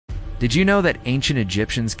Did you know that ancient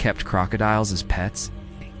Egyptians kept crocodiles as pets?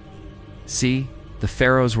 See, the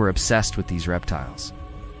pharaohs were obsessed with these reptiles.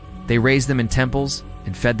 They raised them in temples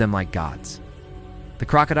and fed them like gods. The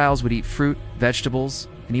crocodiles would eat fruit, vegetables,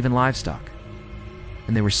 and even livestock.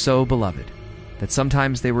 And they were so beloved that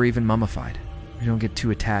sometimes they were even mummified. You don't get too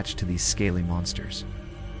attached to these scaly monsters.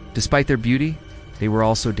 Despite their beauty, they were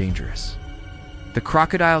also dangerous. The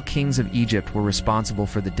crocodile kings of Egypt were responsible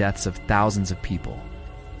for the deaths of thousands of people.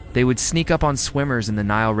 They would sneak up on swimmers in the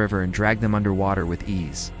Nile River and drag them underwater with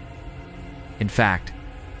ease. In fact,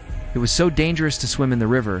 it was so dangerous to swim in the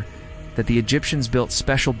river that the Egyptians built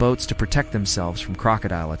special boats to protect themselves from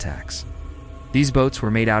crocodile attacks. These boats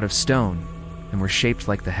were made out of stone and were shaped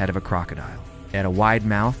like the head of a crocodile. They had a wide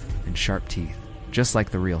mouth and sharp teeth, just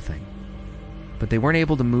like the real thing. But they weren't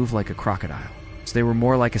able to move like a crocodile, so they were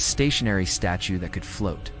more like a stationary statue that could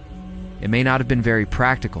float. It may not have been very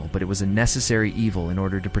practical, but it was a necessary evil in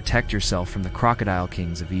order to protect yourself from the crocodile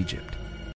kings of Egypt.